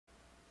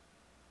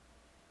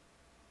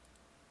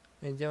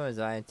And Joe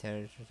I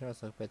intended to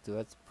also put to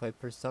Let's Play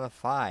Persona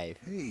 5.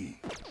 Hey.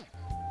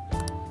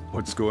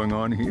 What's going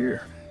on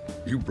here?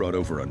 You brought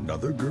over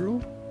another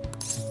girl?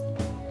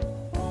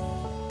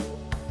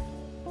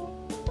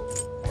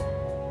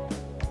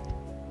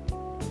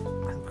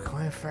 I'm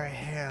going for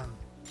him.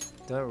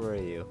 Don't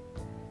worry you.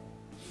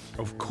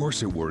 Of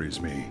course it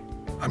worries me.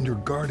 I'm your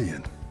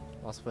guardian.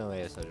 I'll explain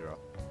later, Sojiro.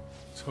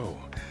 So,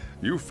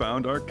 you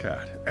found our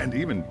cat and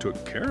even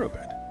took care of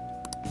it.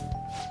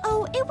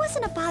 Oh, it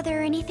wasn't a bother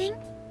or anything.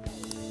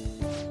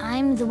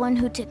 I'm the one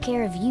who took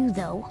care of you,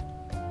 though.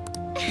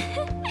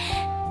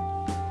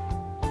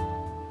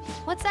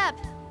 What's up?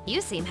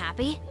 You seem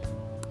happy.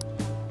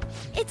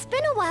 It's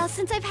been a while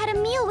since I've had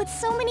a meal with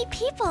so many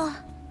people.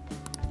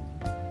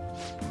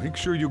 Make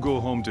sure you go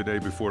home today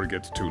before it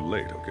gets too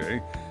late,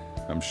 okay?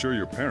 I'm sure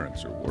your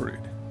parents are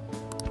worried.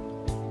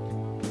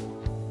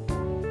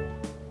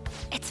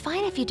 It's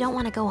fine if you don't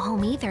want to go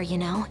home either, you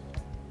know.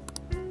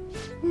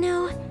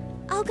 No,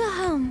 I'll go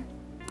home.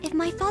 If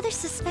my father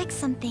suspects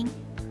something,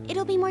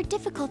 it'll be more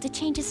difficult to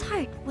change his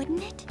heart,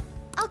 wouldn't it?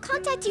 I'll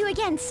contact you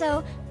again,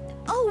 so...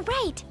 Oh,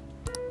 right!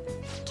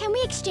 Can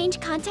we exchange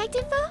contact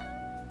info?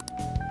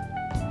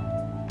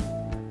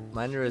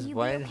 My number is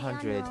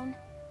 100.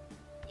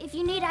 If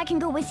you need, I can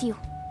go with you.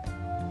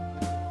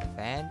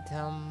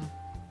 Phantom.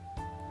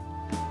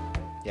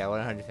 Yeah,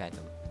 100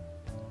 Phantom.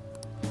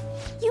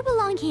 You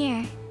belong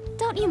here,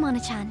 don't you,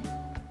 Mona-chan?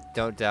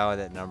 Don't dial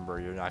that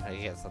number. You're not gonna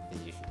get something.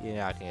 You're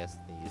not gonna get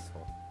something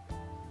useful.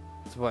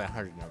 It's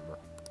 100 number.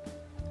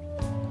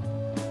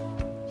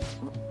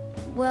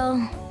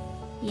 Well,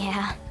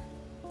 yeah.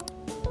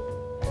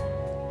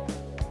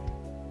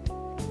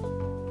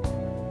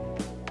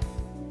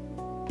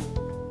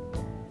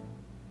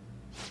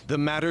 The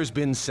matter's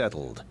been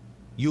settled.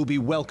 You'll be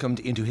welcomed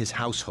into his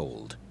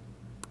household.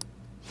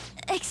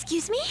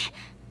 Excuse me?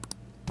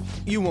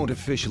 You won't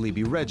officially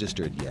be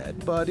registered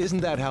yet, but isn't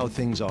that how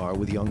things are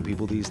with young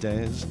people these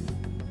days?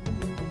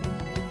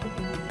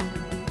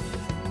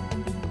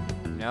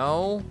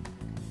 No.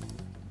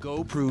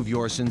 Go prove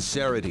your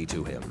sincerity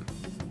to him.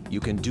 You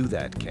can do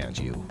that, can't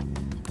you?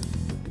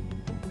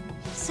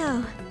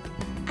 So,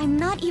 I'm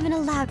not even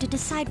allowed to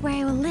decide where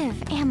I will live,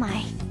 am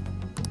I?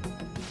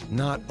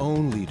 Not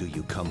only do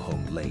you come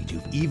home late,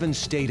 you've even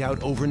stayed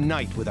out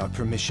overnight without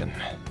permission.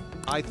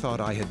 I thought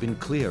I had been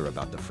clear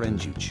about the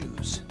friends you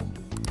choose.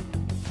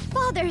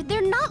 Father,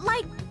 they're not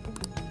like...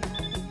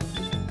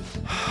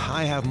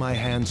 I have my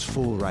hands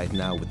full right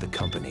now with the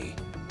company.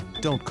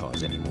 Don't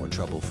cause any more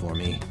trouble for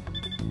me.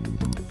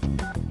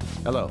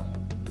 Hello.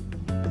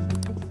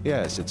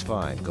 Yes, it's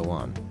fine. Go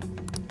on.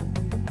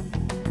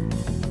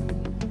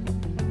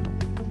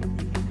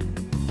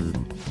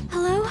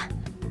 Hello?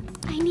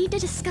 I need to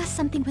discuss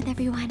something with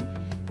everyone.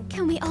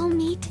 Can we all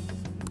meet?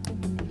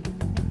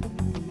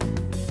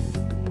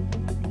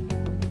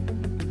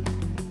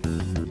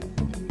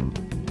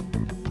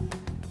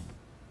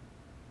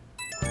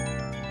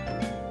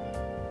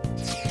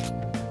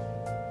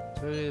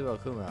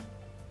 Kuma.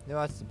 No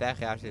wants to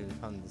back after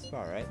from the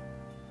spot, right?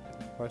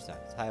 Of course not.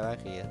 It's high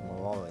likely he has more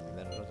wall in the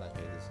middle of those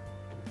cases.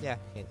 Yeah,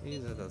 can't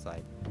use it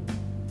outside.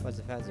 What's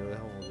the fans really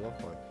home will go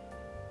for it?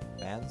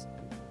 Fans?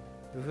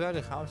 If we had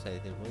a conversation,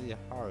 it would be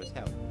hard as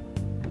hell.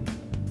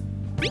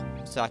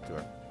 Let's talk to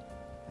her.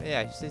 Oh,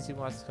 yeah, she says she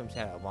wants to come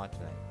chat at one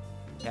tonight.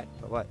 Chat?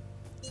 But what?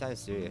 It sounds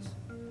serious.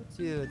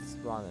 See you with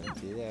Spawn and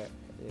see you there.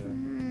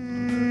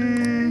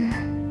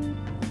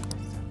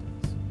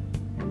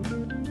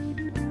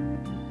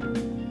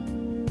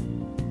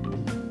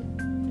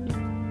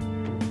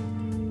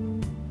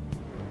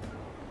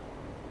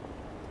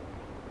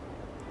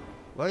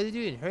 What are they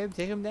doing? Hurry up,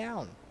 take him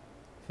down.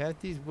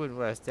 Thieves wouldn't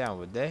let us down,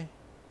 would they?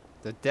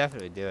 They'll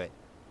definitely do it.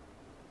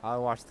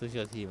 I'll watch the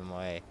show team in my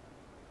way.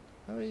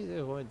 How are they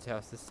going to tell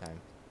us this time?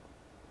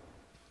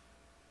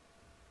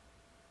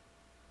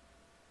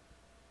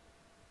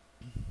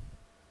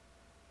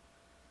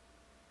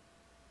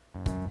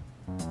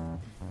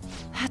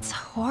 That's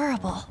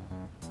horrible.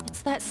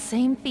 It's that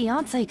same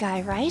fiancé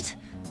guy, right?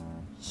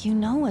 You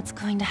know what's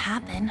going to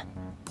happen.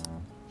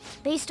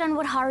 Based on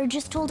what Haru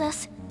just told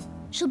us,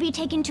 she'll be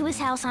taken to his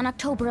house on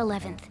October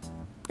 11th.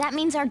 That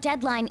means our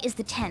deadline is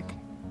the 10th.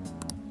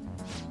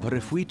 But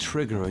if we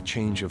trigger a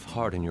change of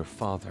heart in your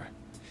father,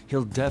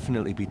 he'll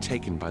definitely be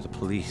taken by the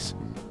police.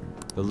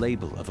 The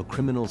label of a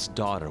criminal's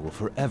daughter will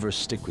forever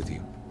stick with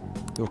you.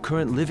 Your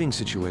current living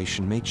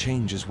situation may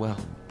change as well.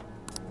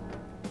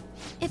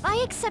 If I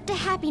accept a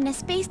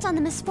happiness based on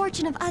the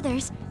misfortune of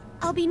others,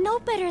 I'll be no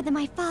better than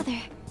my father.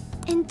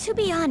 And to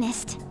be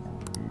honest,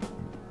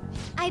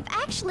 I've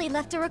actually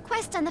left a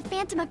request on the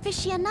Phantom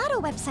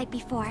Aficionado website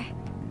before.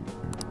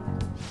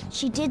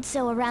 She did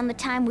so around the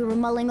time we were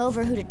mulling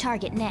over who to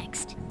target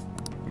next.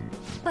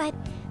 But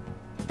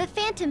the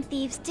Phantom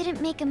Thieves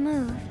didn't make a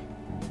move.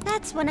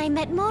 That's when I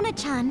met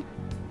Mona-chan.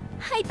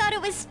 I thought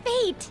it was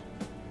fate.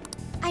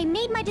 I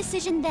made my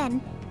decision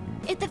then.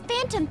 If the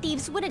Phantom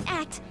Thieves wouldn't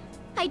act,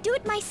 I'd do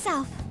it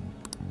myself.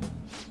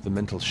 The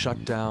mental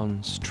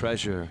shutdowns,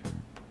 treasure,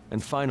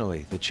 and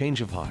finally, the change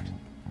of heart.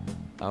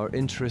 Our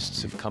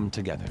interests have come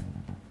together.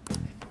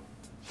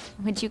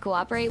 Would you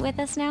cooperate with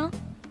us now?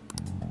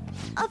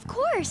 Of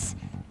course!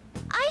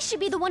 I should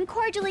be the one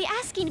cordially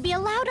asking to be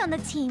allowed on the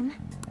team.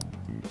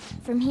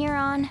 From here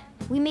on,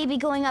 we may be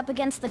going up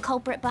against the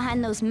culprit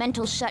behind those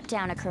mental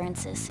shutdown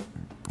occurrences.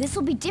 This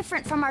will be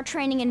different from our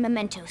training in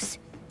Mementos.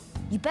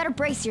 You better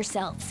brace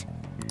yourselves.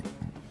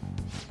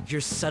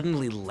 You're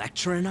suddenly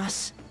lecturing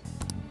us?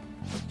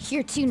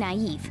 You're too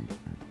naive.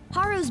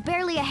 Haru's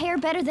barely a hair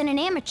better than an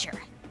amateur.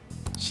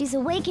 She's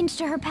awakened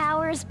to her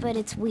powers, but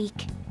it's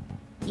weak.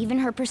 Even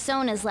her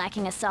persona's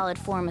lacking a solid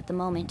form at the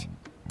moment.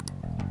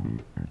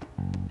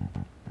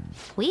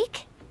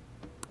 Weak?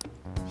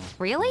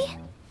 Really?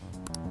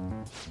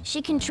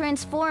 She can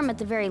transform at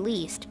the very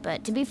least,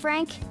 but to be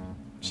frank,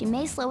 she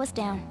may slow us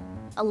down.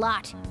 A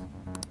lot.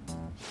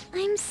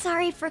 I'm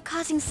sorry for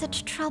causing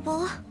such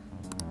trouble.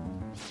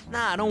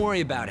 Nah, don't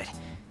worry about it.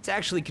 It's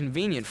actually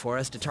convenient for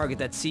us to target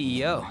that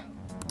CEO.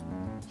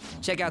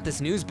 Check out this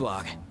news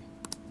blog.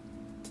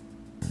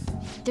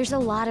 There's a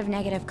lot of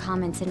negative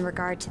comments in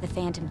regard to the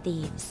Phantom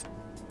Thieves.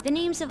 The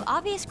names of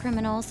obvious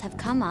criminals have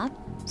come up,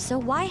 so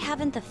why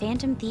haven't the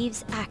Phantom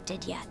Thieves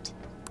acted yet?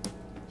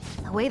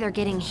 The way they're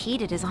getting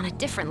heated is on a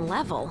different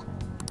level.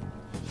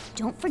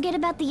 Don't forget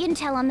about the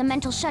intel on the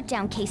mental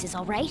shutdown cases,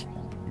 all right?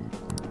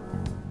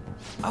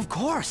 Of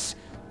course!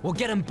 We'll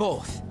get them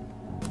both.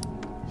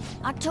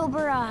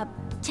 October,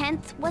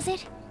 10th, was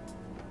it?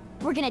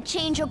 We're gonna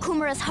change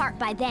Okumura's heart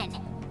by then.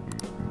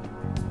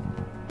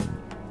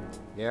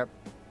 Yep,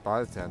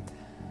 by the 10th.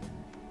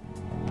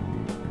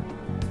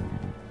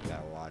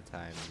 Got a lot of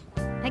time.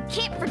 I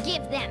can't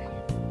forgive them.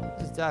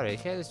 His daughter, he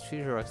can't just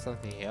treat her like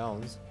something he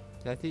owns.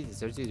 I think he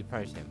deserves you to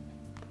punish him.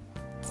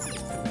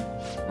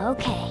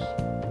 Okay.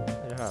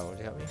 Would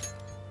you help me?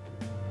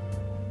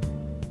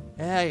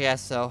 Yeah, I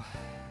guess so.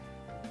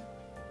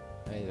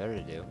 I mean, better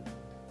to do.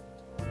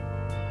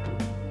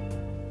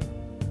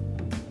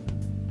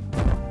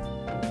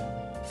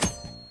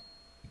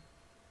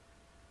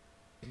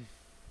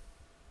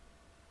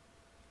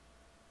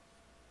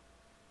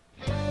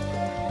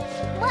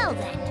 Well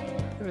then.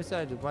 I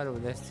decided to wonder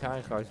when next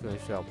time card's going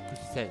to show up. Push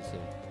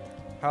attention.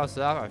 House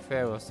off, our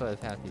fair will slowly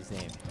pass his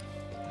name.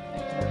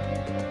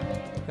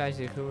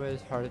 Fancy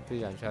Kuma's hard to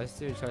beat on. Try to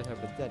steer, try to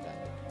help a dead end.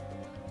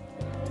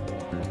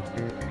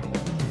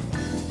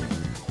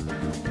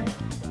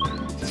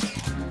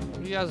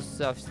 You guys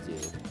stuff,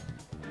 dude.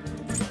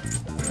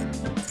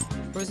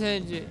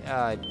 Percentage,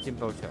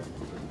 Jimbo Cho.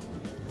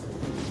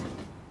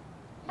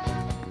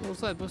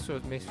 Looks like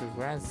bookstores makes for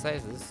grand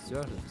sizes.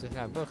 Joseph, to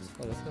have books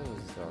for the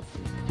store.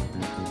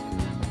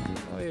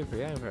 Oh, you're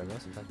pretty young for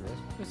most customers.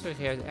 Bookstore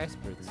here has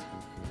experts.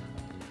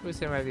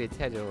 Bookstore might be a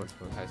tad over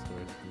for high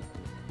schoolers.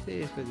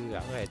 Please, but do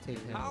that. Wait, take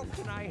it. How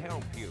can I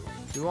help you?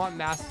 You want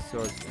master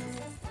swordsman.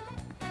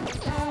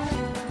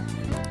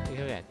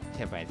 Okay,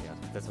 can't buy anything else.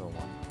 That's what I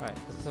want. Alright,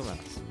 let's do someone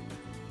else.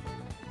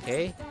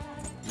 Okay,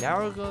 now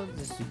we're going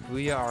to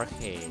Shibuya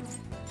Arcade.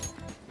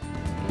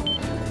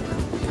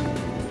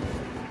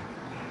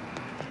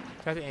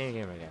 Try the any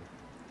game again.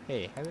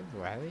 Hey, have we?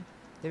 Where have we?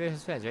 They make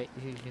us friends, right?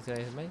 You can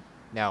spend some money?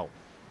 No.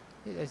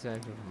 You guys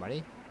don't for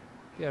money.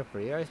 You're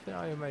free. You already spent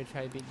all your money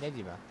trying to beat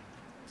Nejima.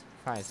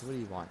 Fine, so what do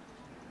you want?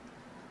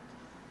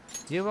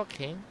 Do you know about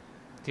King?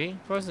 King?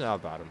 Of course I know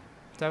about him.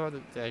 Talk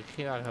about the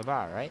King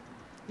Akihabara, right?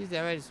 He's the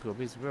elementary school,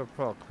 but he's a real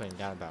pro playing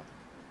down about.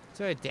 He's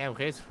really damn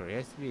great score. He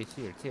has to be a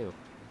cheater, too.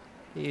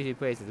 He usually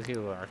plays at the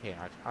Kyoto Arcade,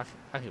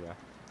 Akiba.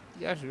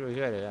 He's actually really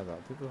good at that, though.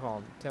 People call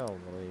him, tell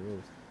him the way he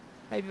moves.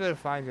 I'd be able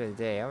to find during the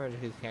day. I wonder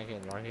who can't get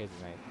in the arcade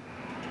tonight.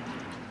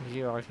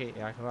 Kyoto Arcade,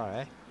 Akihabara,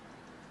 eh?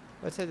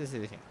 Let's head to see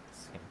the King.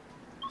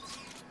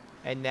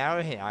 And now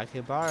we're in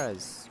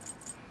Akibara's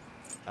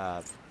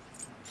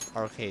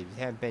arcade we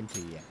haven't been to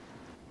yet.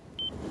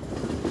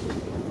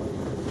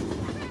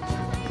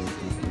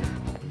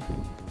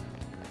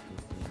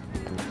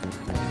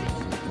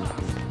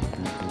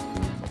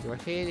 The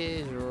arcade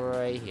is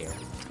right here.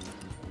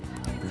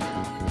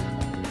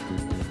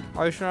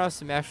 I'll be showing off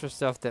some extra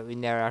stuff that we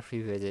never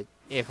actually visit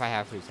if I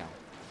have free time.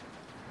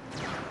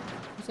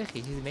 Who's that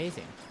kid? He's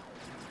amazing.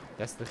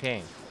 That's the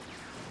King.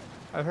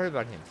 I've heard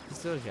about him. He's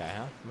still a guy,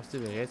 huh? Must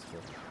have been in grade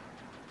school.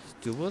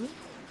 Stupid?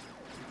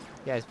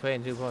 Yeah, he's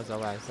playing 2 points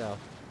all by himself.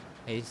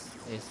 And he's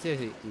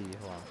seriously easy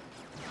for him.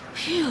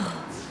 Phew.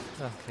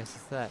 Oh, guess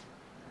it's that.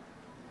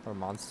 Or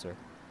monster.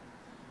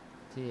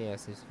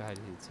 Yes, he's got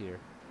his here.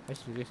 I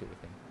should do it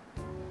with him.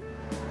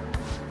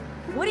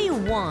 What do you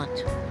want?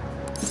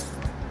 Use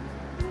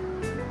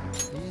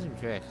some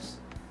tricks.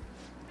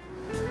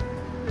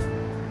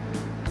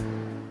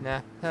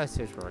 Nah, that's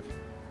search work.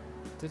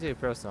 Don't do it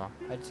personal.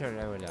 I just turn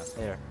everyone down.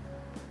 Later.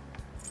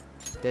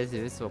 There's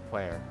the visible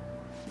player.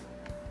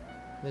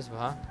 Visible,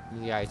 huh?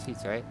 You guy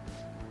cheats, right?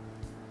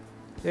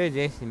 Very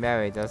Jason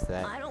Mary does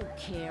that. I don't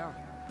care.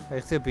 I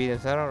still beat him,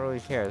 so I don't really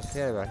care. Just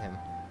forget about him.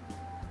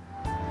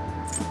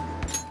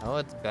 I'll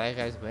let the bad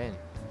guys win.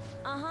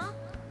 Uh-huh.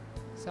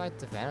 It's like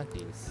the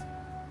vanities.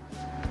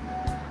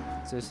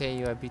 So you're saying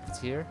you want to beat the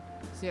tier?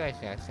 See, I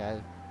can't,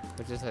 guys.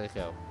 But just let it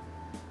go.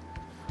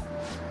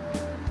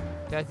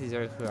 Vanities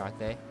are cool, aren't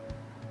they?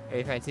 Are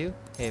you fine too?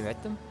 Have you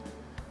met them?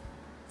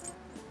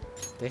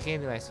 They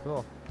came to my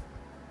school.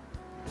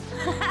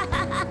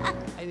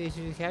 I knew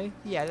Shooting Academy?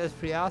 Yeah, that's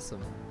pretty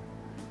awesome.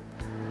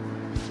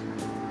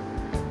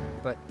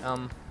 But,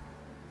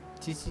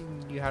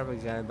 teaching you how to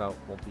make a gun belt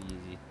won't be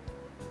easy.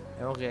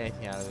 I won't get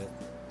anything out of it.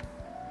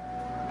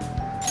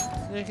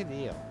 It's not a good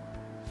deal.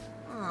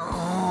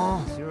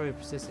 You're really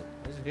persistent.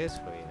 There's a good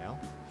for you know?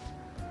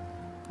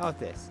 How about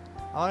this?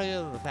 I want to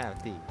go to the Phantom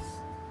Thieves.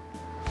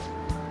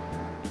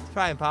 It's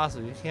probably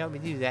impossible. You can help me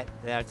do that,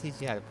 then I'll teach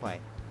you how to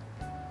play.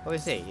 What do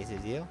you say? Is it a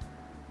deal?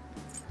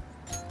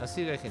 I'll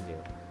see what I can do.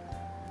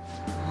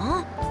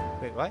 Huh?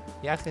 Wait, what?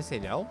 You actually say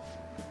no?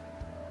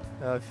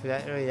 Well, if you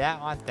really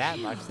want that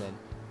much, then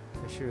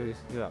I'm sure we'll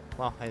give up.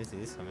 Well, I didn't see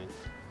this coming.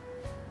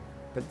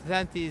 But the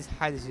Phantom Thieves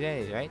hide the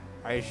shenanigans, right?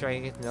 Are you sure I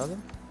can get to know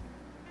them?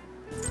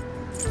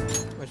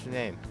 What's your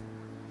name?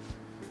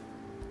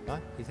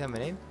 What? You tell my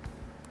name?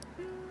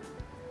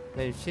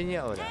 Name's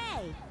Shinya Oda.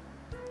 Hey!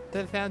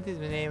 Tell the Phantom Thieves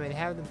my name and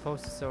have them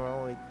posted so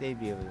only they'd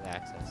be able to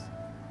access.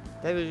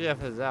 That'd be good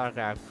for the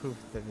autograph proof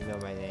that they know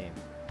my name.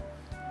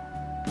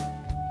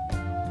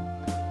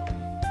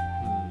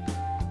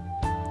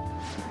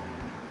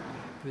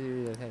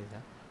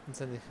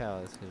 Something fell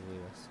is because we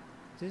was.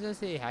 Did I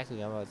say hack the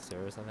gun about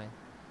server or something?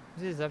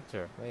 This is up to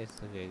her. Wait,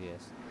 it's okay,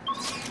 yes.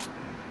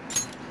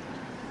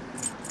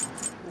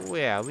 Oh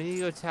yeah, we need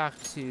to go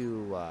talk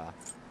to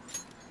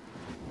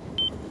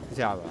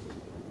Java.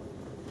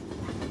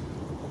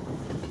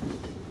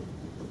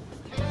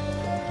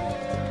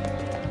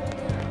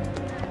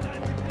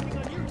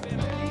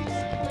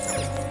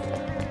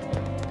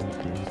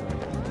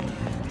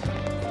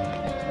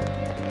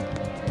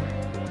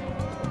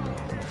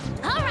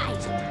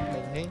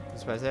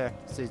 It's right there.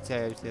 So you tell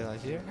you everything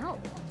last year? No.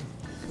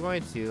 If you're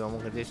going to, on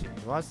one condition.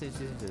 You want to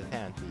introduce to the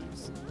Phantom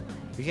Thieves.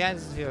 You can't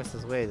just give us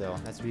this way though,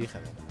 that's where you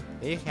come in.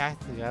 Maybe you can hack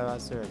the guy out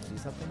there and do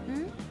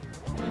something?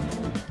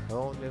 I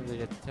won't be able to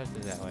get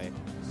tempted that way.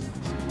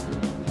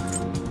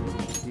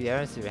 The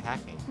evidence of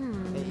hacking.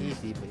 It's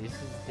easy, but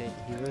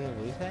you really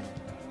believe that?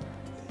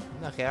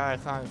 Okay,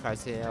 alright, common card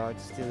saying, oh,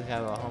 just do the guy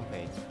on the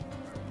homepage.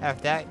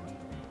 After that,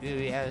 the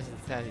evidence of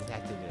the Phantom Thieves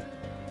hacked into it.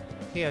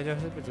 Okay, I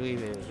don't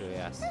believe it was really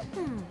us.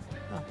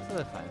 Oh, it's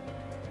really fun.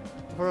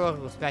 Before we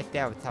go smack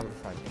down at the top of the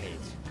front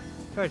page.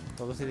 First,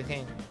 we'll go see the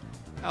king.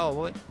 Oh,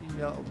 what?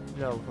 No,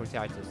 for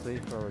charges.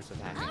 Please forward some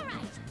hack.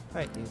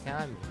 Alright, you can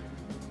count on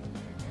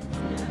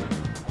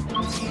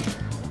me.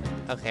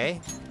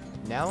 Okay,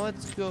 now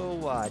let's go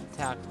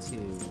talk to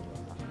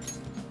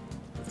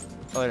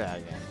Oda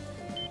again.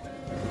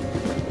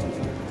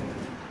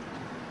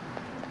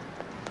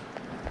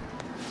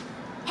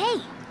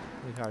 Hey!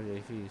 We can't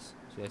refuse.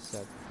 Just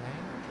that thing.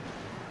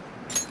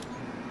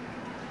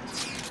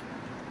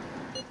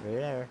 Right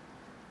there.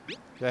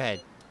 Go ahead.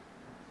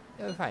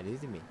 It'll be fine,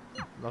 easy me.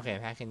 Okay,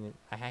 I'm hacking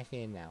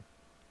in now.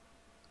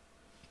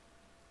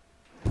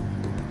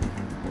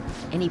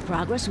 Any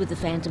progress with the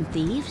Phantom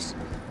Thieves?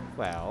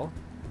 Well,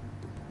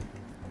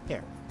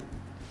 here.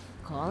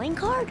 Calling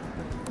card?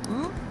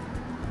 Huh?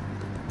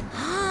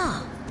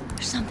 Ah,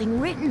 there's something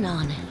written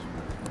on it.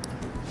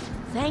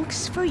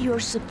 Thanks for your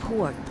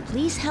support.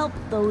 Please help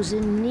those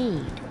in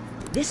need.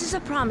 This is a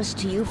promise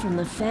to you from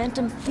the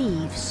Phantom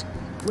Thieves.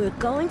 We're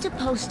going to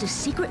post a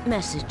secret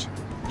message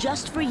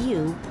just for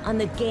you on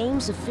the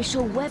game's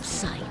official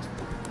website.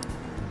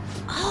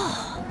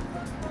 Oh,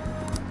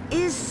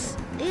 is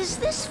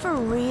this for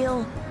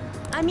real?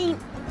 I mean,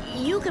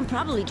 you can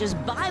probably just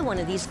buy one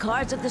of these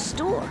cards at the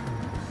store.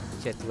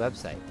 Check the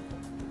website.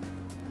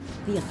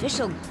 The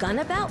official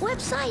Gunabout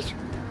website?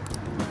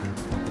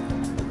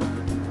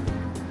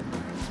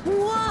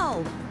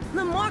 Whoa!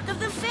 The mark of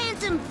the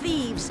Phantom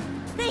Thieves!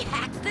 They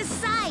hacked the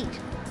site!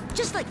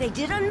 Just like they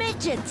did on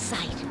Midget's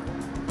site.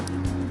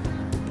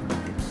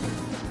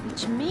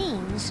 Which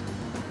means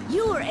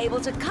you were able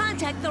to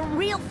contact the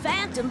real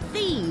Phantom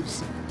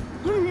Thieves.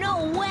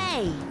 No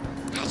way!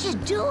 How'd you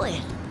do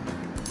it?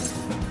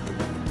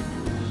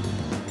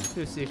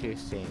 Do a secret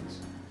exchange.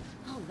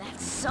 Oh,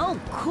 that's so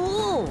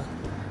cool!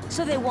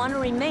 So they want to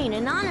remain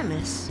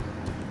anonymous.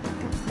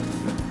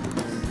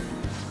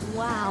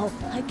 Wow,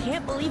 I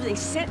can't believe they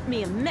sent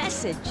me a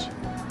message.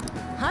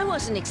 I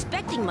wasn't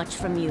expecting much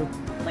from you,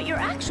 but you're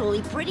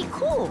actually pretty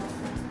cool.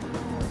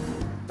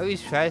 At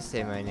least try to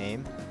say my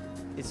name.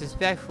 It's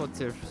respectful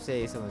to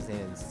say someone's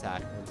name in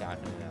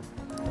talking to them.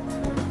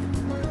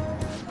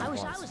 I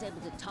wish I was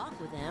able to talk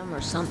with them or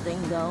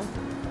something, though.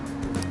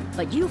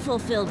 But you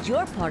fulfilled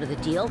your part of the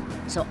deal,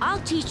 so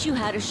I'll teach you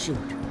how to shoot.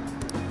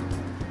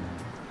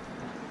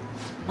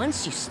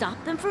 Once you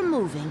stop them from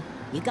moving,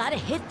 you gotta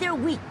hit their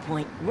weak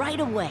point right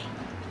away.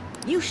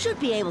 You should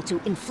be able to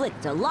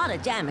inflict a lot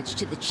of damage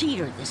to the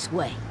cheater this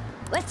way.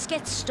 Let's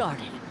get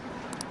started.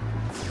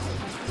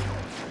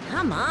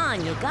 Come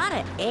on, you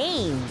gotta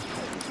aim.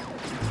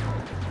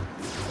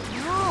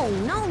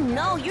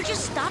 No, you're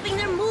just stopping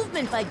their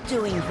movement by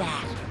doing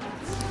that.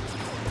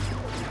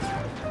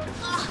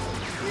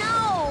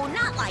 No,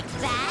 not like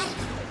that.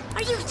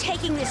 Are you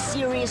taking this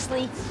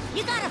seriously?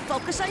 You gotta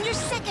focus on your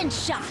second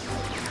shot.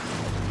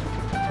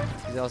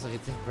 He also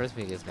gets the first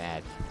one gets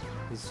mad.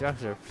 His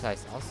structure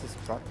precise also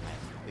smart man.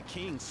 The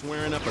king's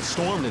swearing up a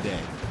storm today.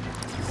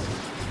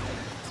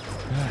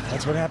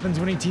 That's what happens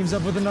when he teams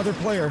up with another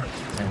player,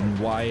 and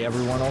why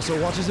everyone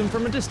also watches him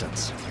from a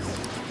distance.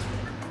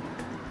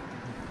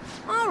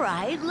 All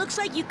right, looks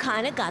like you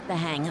kind of got the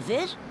hang of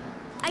it.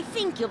 I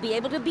think you'll be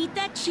able to beat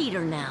that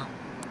cheater now.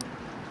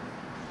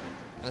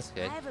 That's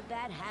good. I have a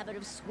bad habit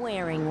of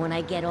swearing when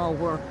I get all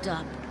worked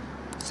up.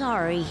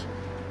 Sorry.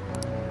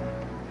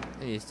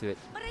 I'm used to it.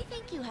 But I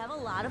think you have a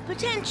lot of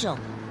potential.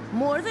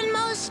 More than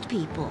most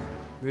people.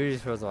 Rudy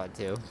throws a lot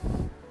too.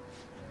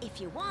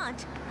 If you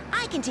want,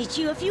 I can teach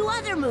you a few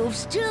other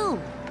moves too.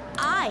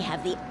 I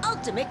have the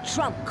ultimate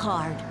trump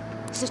card.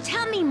 So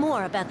tell me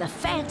more about the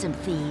Phantom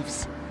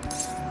Thieves.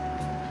 It's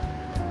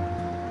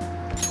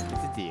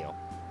a deal.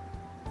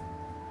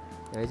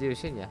 有这个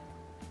是你啊。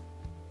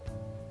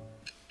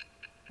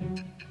A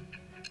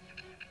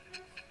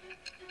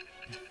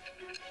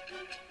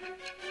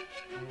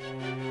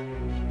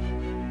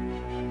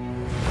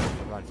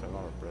bunch of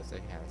other bros they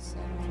can't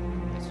send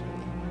yesterday.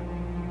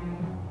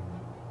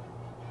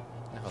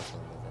 I hope so.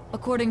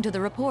 According to the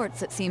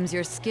reports, it seems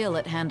your skill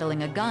at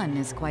handling a gun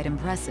is quite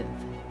impressive.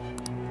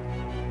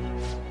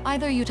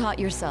 Either you taught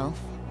yourself,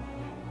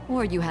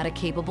 or you had a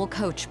capable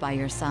coach by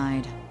your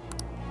side.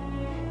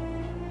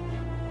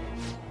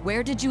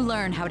 Where did you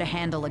learn how to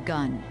handle a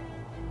gun?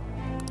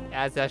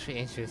 That's actually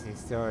an interesting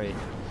story.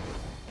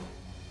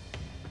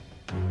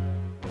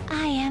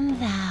 I am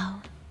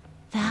thou.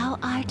 Thou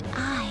art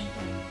I.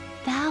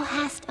 Thou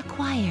hast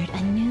acquired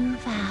a new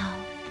vow.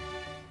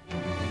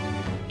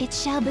 It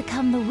shall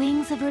become the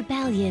wings of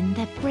rebellion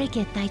that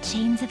breaketh thy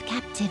chains of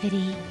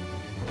captivity.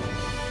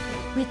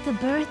 With the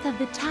birth of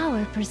the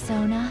tower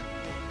persona,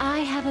 I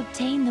have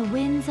obtained the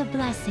winds of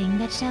blessing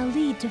that shall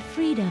lead to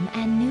freedom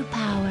and new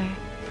power.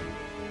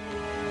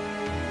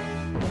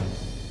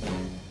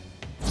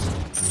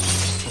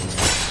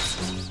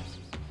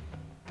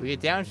 We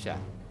get down shot.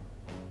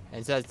 And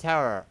it says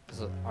Tower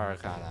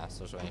Arcana,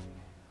 so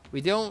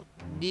we don't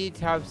need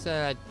Tower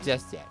Persona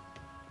just yet.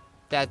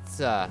 That's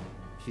a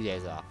few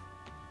days off.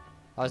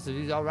 Also,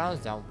 use all rounds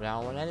down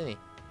one enemy.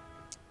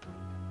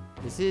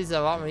 This is a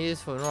lot more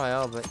useful in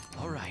Royal, but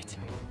Alright.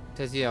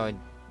 because you know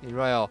in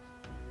Royal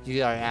you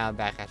get our ammo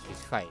back after you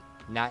fight,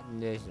 not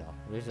in Original.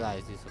 Original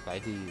is useful, but I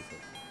do use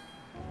it.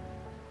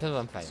 That's what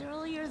I'm It's fighting.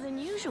 earlier than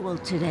usual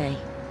today.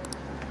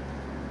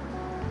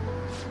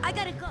 I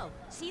gotta go.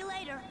 See you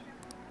later.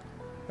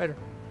 Later.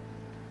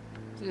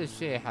 这个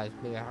血还是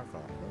比较好搞，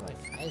我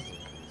烦死了。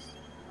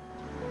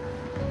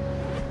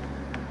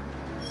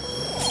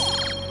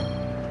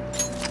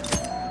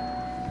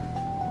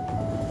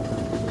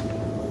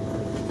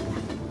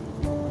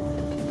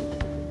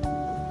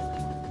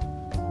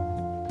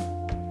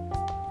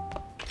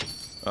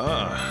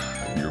Ah,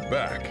 you're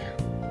back.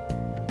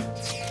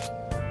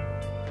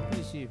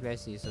 Pretty sure you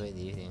basically saw it in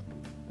the evening.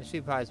 The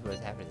street probably is what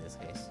happened in this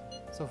case.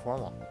 So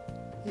formal.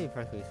 He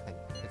perfectly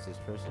fits his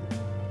person.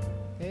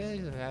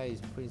 Yeah,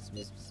 he's pretty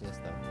submissive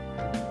though.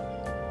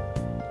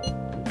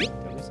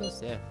 Don't be so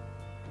stiff.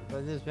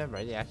 But just remember,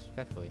 I asked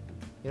respectfully.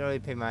 You don't really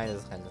pay mind to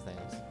those kinds of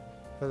things.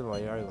 Furthermore,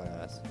 you're already one of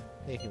us.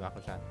 Thank you,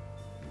 Mako-chan.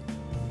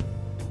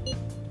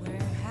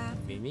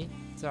 Mimi?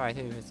 It's alright, I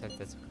think we can accept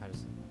that's kind of.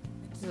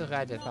 This is a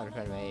guy that found a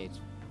friend of my age.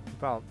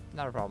 Problem,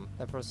 not a problem.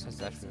 That person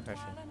has actual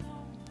impression.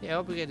 Yeah, I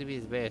hope we get to be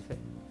the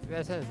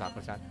best friends,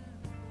 Mako-chan.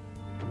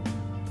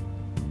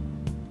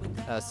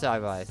 Sorry,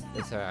 guys.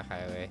 It's our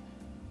highway.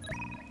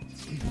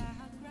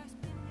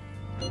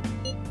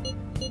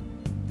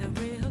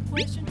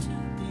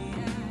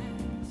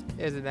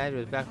 There's a man who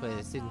was back when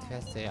the student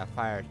testing got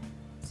fired.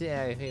 Student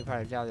had a clean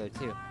part of the job there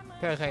too.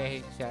 Apparently,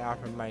 he should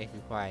offer money to be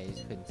quiet. He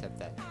just couldn't accept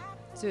that.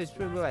 So it's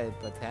pretty good,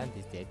 but the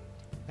aunties did.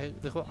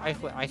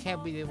 I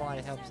can't be the one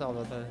to help solve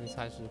these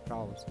types of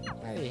problems.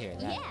 I didn't hear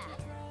that.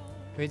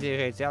 We did a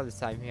great job this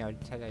time, you know,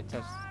 trying to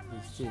touch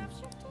the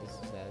students. This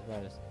is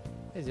bonus.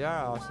 These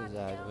are also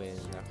the way in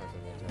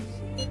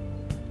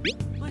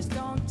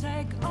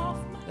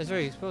That's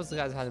right, you're supposed to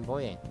guys behind the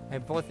bullying.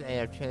 And both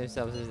ended up training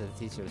themselves as the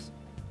teachers.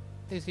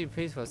 Things be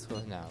pretty for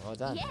schools now. Well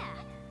done. Yeah.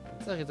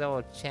 It's like a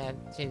double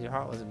change your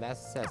heart was a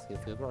massive success.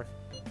 Good work.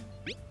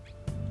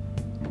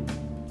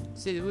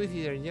 See, the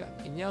movies are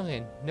young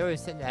and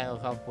nobody's sitting down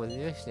and come up with the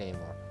mission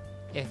anymore.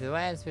 If the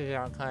lands figure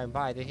aren't coming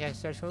by, they can't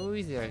start showing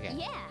movies there again.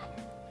 Yeah.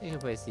 You can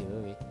play a C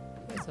movie.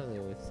 That's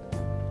something with.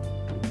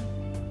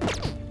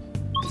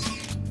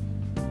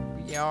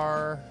 We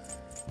are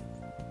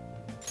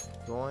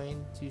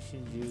going to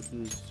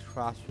Shinjuku's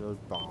Crossroad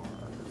Bar.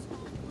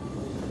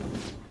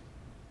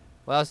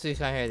 What else do you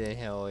come here than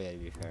Hill? Yeah, to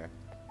be fair.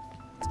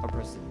 A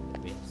person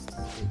that we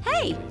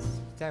Hey!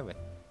 Time with.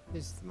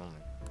 This is the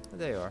moment. Oh,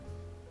 there you are.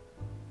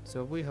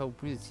 So we hope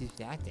Bruce teaches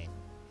me acting.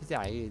 He's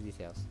out, you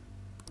details.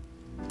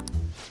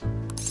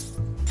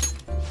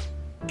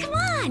 Come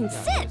on,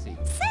 sit!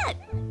 Sit!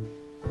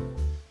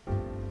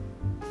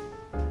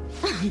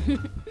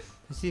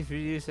 See if you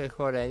use a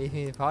quote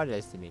anything to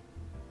apologize to me.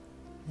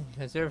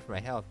 Concerned for my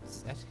health.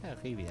 That's kind of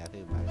creepy now,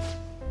 think about it.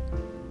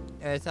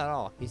 And it's not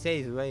all. He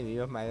says he's waiting me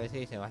with my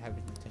investigation on what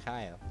happened to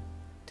Kaio.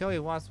 Told he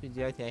wants me to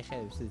do everything I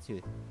can to pursue the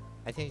truth.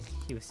 I think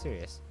he was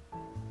serious.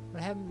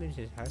 What happened to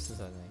his house or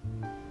something?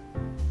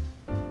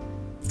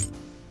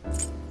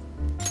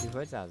 He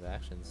put down his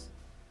actions.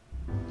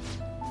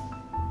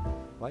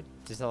 What?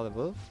 Just all the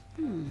blue?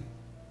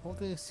 Whole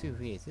thing is too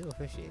weird. It's a little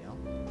fishy, you know?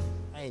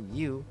 And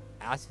you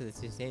asked for the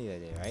sustained the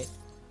other day, right?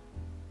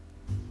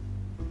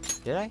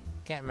 Did I?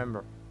 Can't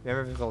remember.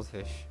 Remember the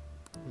goldfish.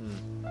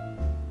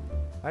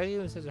 Why are you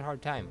having such a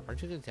hard time?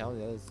 Aren't you gonna tell me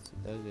those?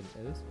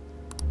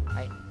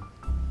 I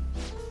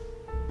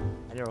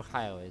know where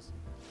Kyle is.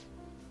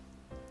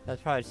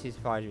 That's probably too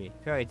far to me.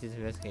 Probably did some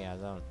investigating on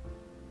his own.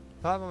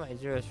 Probably my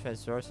injurious friend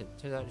source. It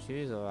turns out she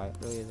is alive.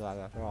 Really is alive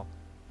after all.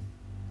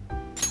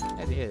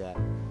 Glad to hear that.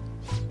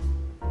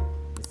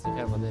 This is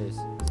incredible news.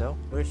 So,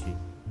 where is she?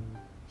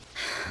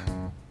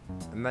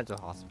 A mental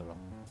hospital.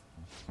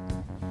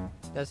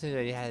 That seems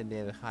like he hadn't been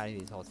able to hide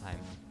this whole time.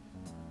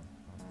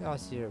 We all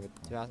see her, but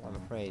to be honest, I'm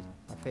afraid.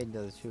 I'm afraid to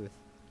know the truth.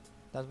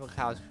 That's what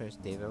Kyle's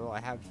cursed David. Well,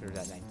 I have her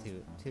that night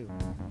too.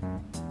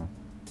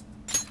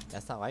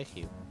 That's not like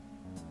you.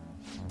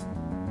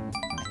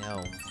 I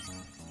know.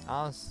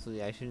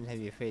 Honestly, I shouldn't have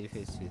you afraid to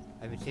face the truth.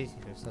 I've been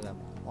chasing her so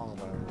long,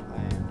 but I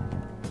am.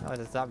 Oh,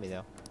 that stopped me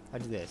though. I'll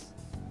do this.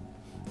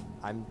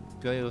 I'm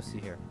going to go see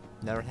her.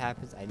 No matter what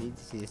happens, I need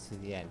to see this to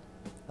the end.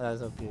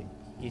 Otherwise, I'll be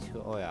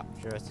Ichigo Oya,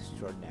 jurist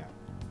extraordinaire.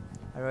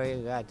 I'm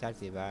really glad to talk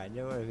to you about it. I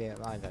never would have made up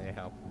my mind on your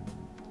help.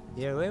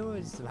 You're way more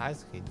than some high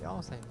school kid. You're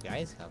almost like a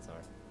guidance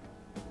counselor.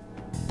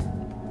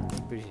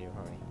 Appreciate it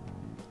for me.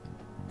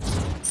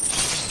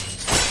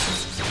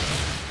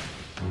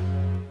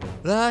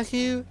 Lock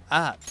you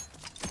up.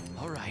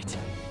 Alright.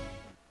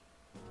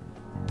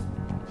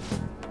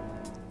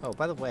 Oh,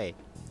 by the way,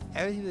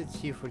 everything with the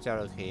chief works out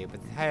okay,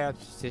 but the higher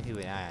ups still keep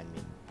an eye on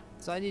me.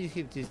 So I need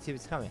to keep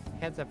it coming.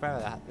 Hands up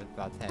right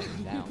about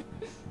 10 now.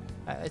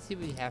 Alright, let's see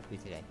what you have for me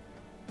today.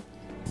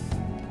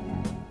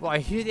 Well, I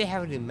hear they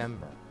have a new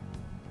member.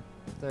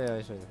 So I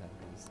always show the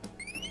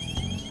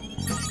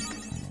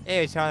please.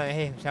 Hey, Charlie.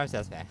 Hey, Charlie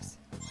Suspects.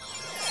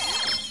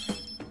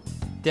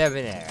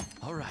 Debonair.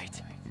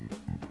 Alright.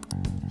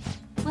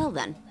 Well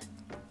then.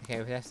 Okay,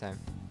 for next time.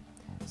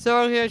 So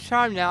we're gonna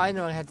charm now. I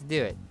know I have to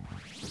do it.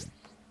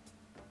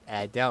 And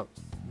I don't.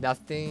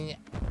 Nothing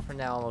for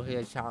now. I'm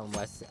gonna charm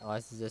unless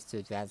it's just to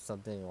advance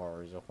something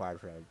or is required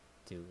for it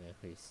to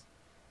increase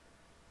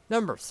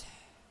numbers.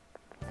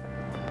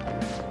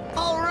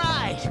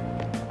 Alright!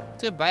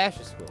 Let's go buy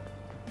after school.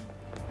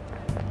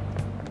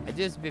 I did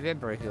this big event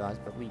break once,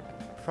 but we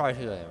probably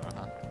should go there,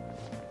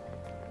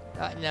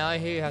 huh? Now I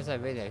hear you have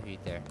some video feed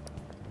there.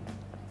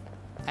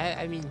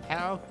 I mean,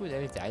 how cool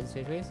that it died in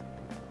space race?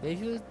 They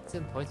usually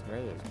some points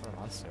burgers for a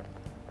monster.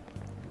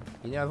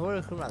 You know, I've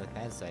ordered Kuma on the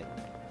fan site.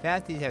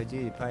 Fans have a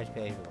duty to punish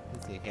people.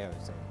 Let's take care of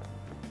it.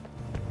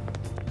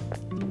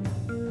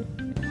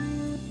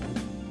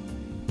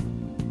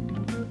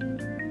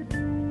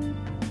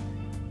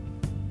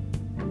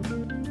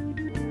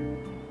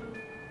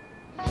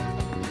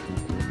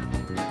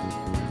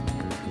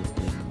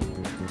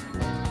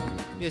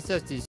 You're such a